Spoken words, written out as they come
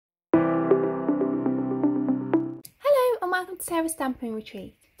welcome to Sarah's Stamping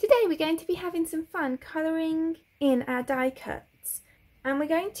Retreat. Today we're going to be having some fun colouring in our die cuts, and we're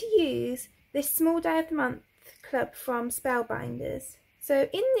going to use this Small Day of the Month club from Spellbinders. So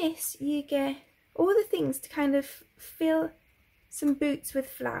in this you get all the things to kind of fill some boots with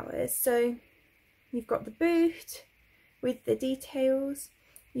flowers. So you've got the boot with the details,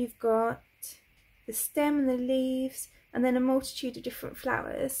 you've got the stem and the leaves, and then a multitude of different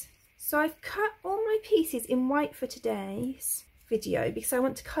flowers. So I've cut all my pieces in white for today's video because I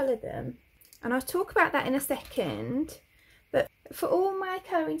want to colour them, and I'll talk about that in a second. But for all my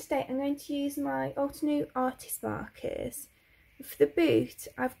colouring today I'm going to use my Altenew artist markers. For the boot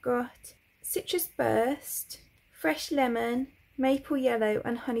I've got Citrus Burst, Fresh Lemon, Maple Yellow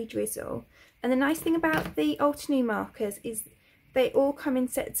and Honey Drizzle. And the nice thing about the Altenew markers is they all come in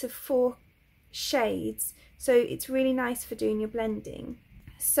sets of 4 shades, so it's really nice for doing your blending.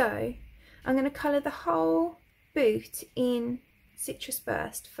 So I'm going to colour the whole boot in Citrus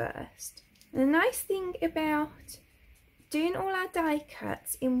Burst first. And the nice thing about doing all our die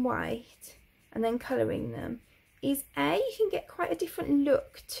cuts in white and then colouring them is A, you can get quite a different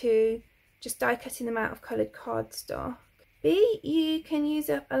look to just die cutting them out of coloured cardstock. B, you can use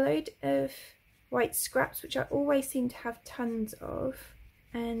up a load of white scraps, which I always seem to have tons of.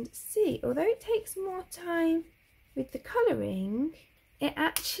 And C, although it takes more time with the colouring, it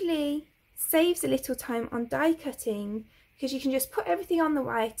actually saves a little time on die cutting because you can just put everything on the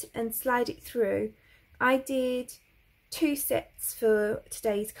white and slide it through. I did 2 sets for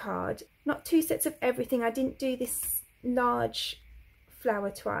today's card, not 2 sets of everything. I didn't do this large flower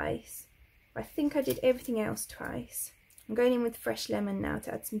twice. I think I did everything else twice. I'm going in with Fresh Lemon now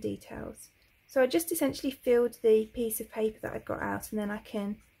to add some details. So I just essentially filled the piece of paper that I got out, and then I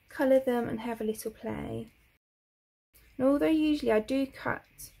can colour them and have a little play. And although usually I do cut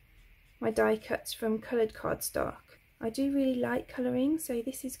my die cuts from coloured cardstock, I do really like colouring, so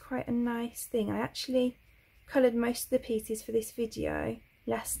this is quite a nice thing. I actually coloured most of the pieces for this video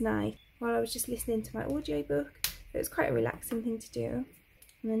last night while I was just listening to my audiobook. It was quite a relaxing thing to do.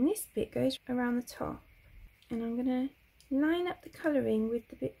 And then this bit goes around the top, and I'm going to line up the colouring with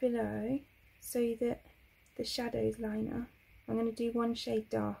the bit below so that the shadows line up. I'm going to do 1 shade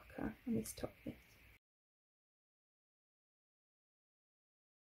darker on this top bit.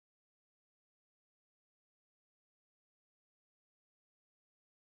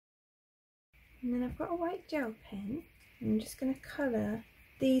 And then I've got a white gel pen, and I'm just going to colour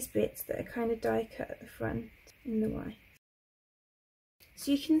these bits that are kind of die cut at the front in the white.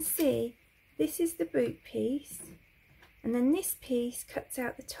 So you can see this is the boot piece, and then this piece cuts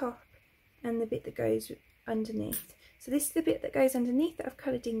out the top and the bit that goes underneath. So this is the bit that goes underneath that I've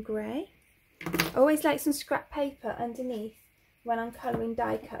coloured in grey. I always like some scrap paper underneath when I'm colouring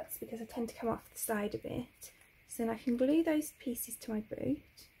die cuts because I tend to come off the side a bit. So then I can glue those pieces to my boot.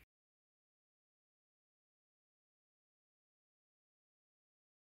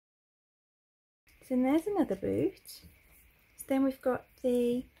 So then there's another boot. So then we've got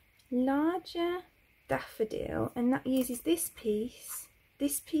the larger daffodil, and that uses this piece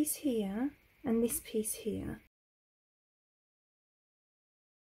here, and this piece here.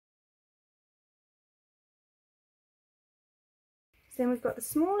 So then we've got the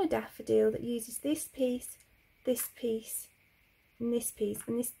smaller daffodil that uses this piece, and this piece, and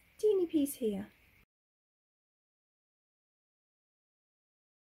this teeny piece here.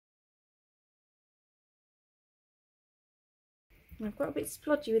 And I've got a bit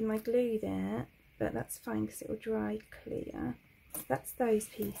splodgy with my glue there, but that's fine because it will dry clear. So that's those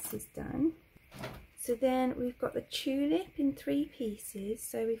pieces done. So then we've got the tulip in 3 pieces.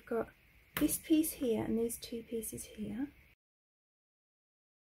 So we've got this piece here and these 2 pieces here.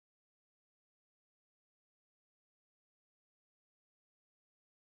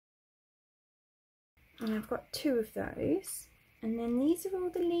 And I've got 2 of those. And then these are all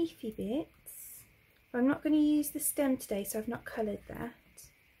the leafy bits. I'm not going to use the stem today, so I've not coloured that.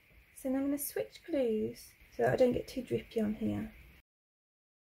 So then I'm going to switch glues so that I don't get too drippy on here.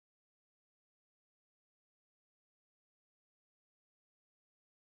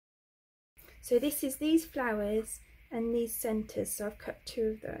 So this is these flowers and these centres, so I've cut 2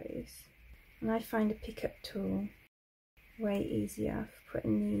 of those. And I find a pickup tool way easier for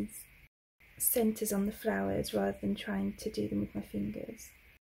putting these centres on the flowers rather than trying to do them with my fingers.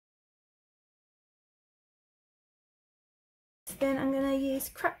 Then I'm going to use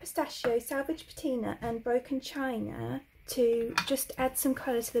cracked pistachio, salvage patina and broken china to just add some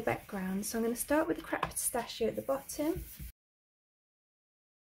colour to the background. So I'm going to start with the cracked pistachio at the bottom.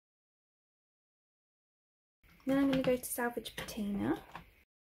 Then I'm going to go to salvage patina.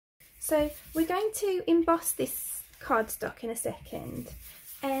 So we're going to emboss this cardstock in a second,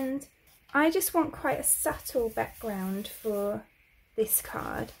 and I just want quite a subtle background for this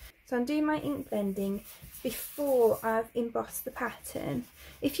card. So I'm doing my ink blending before I've embossed the pattern.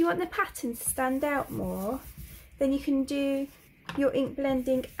 If you want the pattern to stand out more, then you can do your ink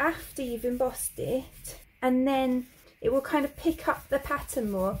blending after you've embossed it, and then it will kind of pick up the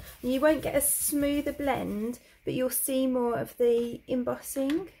pattern more. And you won't get a smoother blend, but you'll see more of the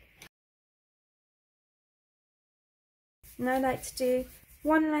embossing. And I like to do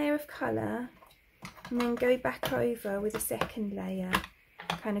one layer of colour and then go back over with a second layer,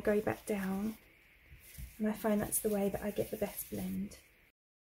 kind of go back down, and I find that's the way that I get the best blend.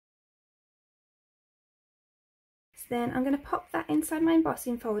 So then I'm going to pop that inside my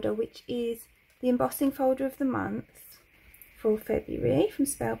embossing folder, which is the embossing folder of the month for February from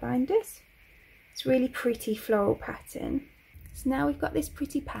Spellbinders. It's a really pretty floral pattern. So now we've got this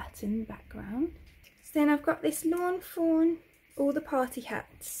pretty pattern background. So then I've got this Lawn Fawn All the Party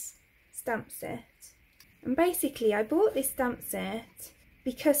Hats stamp set. And basically I bought this stamp set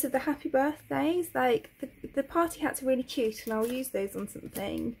because of the happy birthdays. Like the party hats are really cute and I'll use those on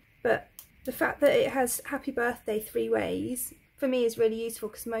something. But the fact that it has happy birthday 3 ways for me is really useful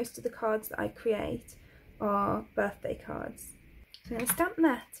because most of the cards that I create are birthday cards. So I'm going to stamp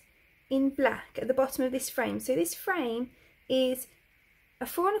that in black at the bottom of this frame. So this frame is a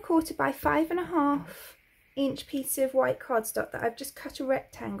 4 1/4 by 5 1/2 inch piece of white cardstock that I've just cut a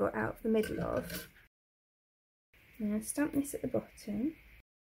rectangle out of the middle of. I'm going to stamp this at the bottom.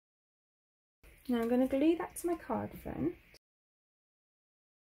 Now I'm going to glue that to my card front.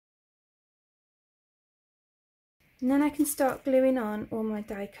 And then I can start gluing on all my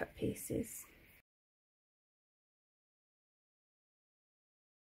die cut pieces.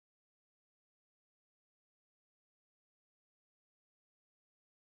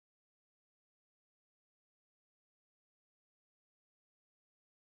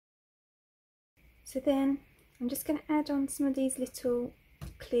 So then I'm just going to add on some of these little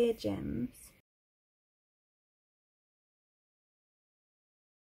clear gems.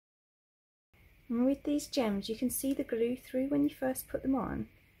 And with these gems you can see the glue through when you first put them on,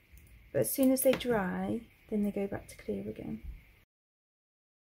 but as soon as they dry then they go back to clear again.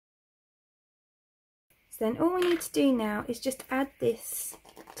 So then all we need to do now is just add this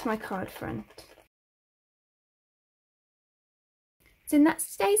to my card front. So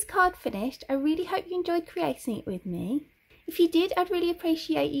that's today's card finished. I really hope you enjoyed creating it with me. If you did, I'd really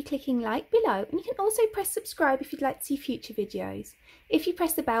appreciate you clicking like below, and you can also press subscribe if you'd like to see future videos. If you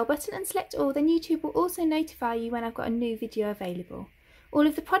press the bell button and select all, then YouTube will also notify you when I've got a new video available. All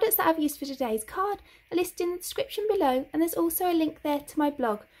of the products that I've used for today's card are listed in the description below, and there's also a link there to my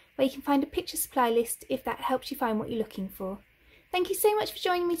blog where you can find a picture supply list if that helps you find what you're looking for. Thank you so much for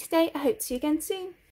joining me today. I hope to see you again soon.